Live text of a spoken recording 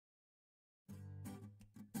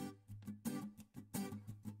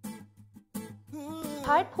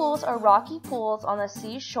Tide pools are rocky pools on the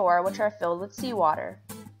seashore which are filled with seawater.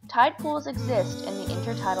 Tide pools exist in the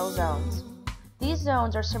intertidal zones. These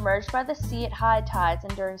zones are submerged by the sea at high tides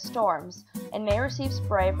and during storms, and may receive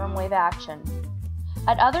spray from wave action.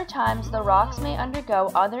 At other times, the rocks may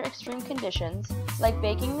undergo other extreme conditions, like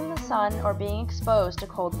baking in the sun or being exposed to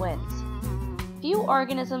cold winds. Few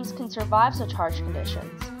organisms can survive such harsh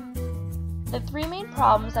conditions. The three main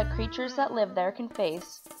problems that creatures that live there can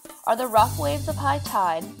face are the rough waves of high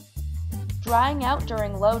tide, drying out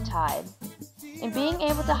during low tide, and being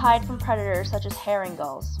able to hide from predators such as herring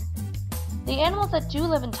gulls. The animals that do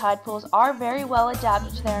live in tide pools are very well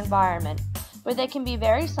adapted to their environment, but they can be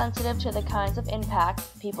very sensitive to the kinds of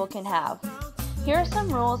impact people can have. Here are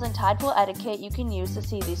some rules and tide pool etiquette you can use to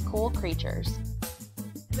see these cool creatures.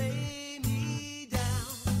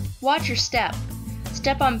 Watch your step.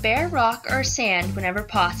 Step on bare rock or sand whenever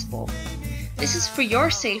possible. This is for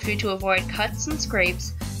your safety to avoid cuts and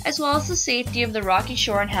scrapes, as well as the safety of the rocky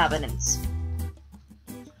shore inhabitants.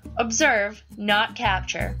 Observe, not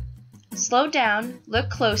capture. Slow down,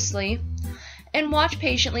 look closely, and watch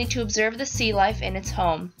patiently to observe the sea life in its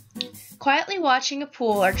home. Quietly watching a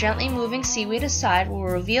pool or gently moving seaweed aside will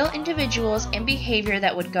reveal individuals and behavior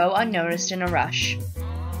that would go unnoticed in a rush.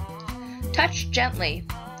 Touch gently.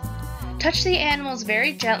 Touch the animals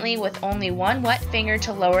very gently with only one wet finger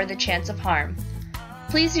to lower the chance of harm.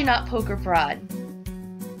 Please do not poke or prod.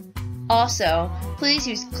 Also, please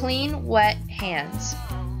use clean, wet hands.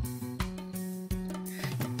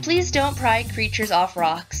 Please don't pry creatures off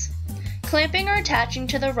rocks. Clamping or attaching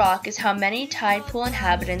to the rock is how many tide pool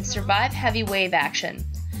inhabitants survive heavy wave action.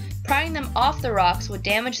 Prying them off the rocks would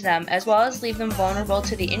damage them as well as leave them vulnerable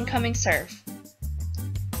to the incoming surf.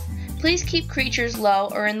 Please keep creatures low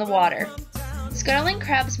or in the water. Scuttling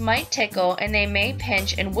crabs might tickle and they may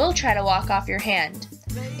pinch and will try to walk off your hand.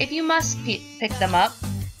 If you must pick them up,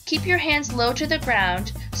 keep your hands low to the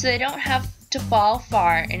ground so they don't have to fall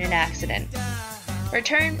far in an accident.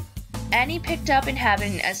 Return any picked up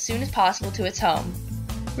inhabitant as soon as possible to its home.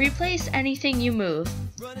 Replace anything you move.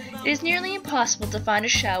 It is nearly impossible to find a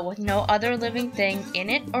shell with no other living thing in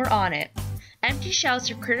it or on it. Empty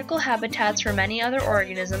shells are critical habitats for many other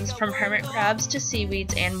organisms, from hermit crabs to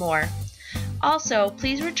seaweeds and more. Also,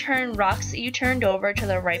 please return rocks that you turned over to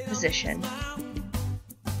the right position.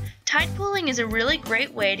 Tide pooling is a really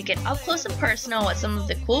great way to get up close and personal with some of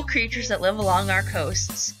the cool creatures that live along our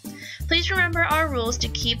coasts. Please remember our rules to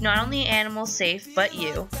keep not only animals safe, but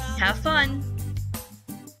you. Have fun!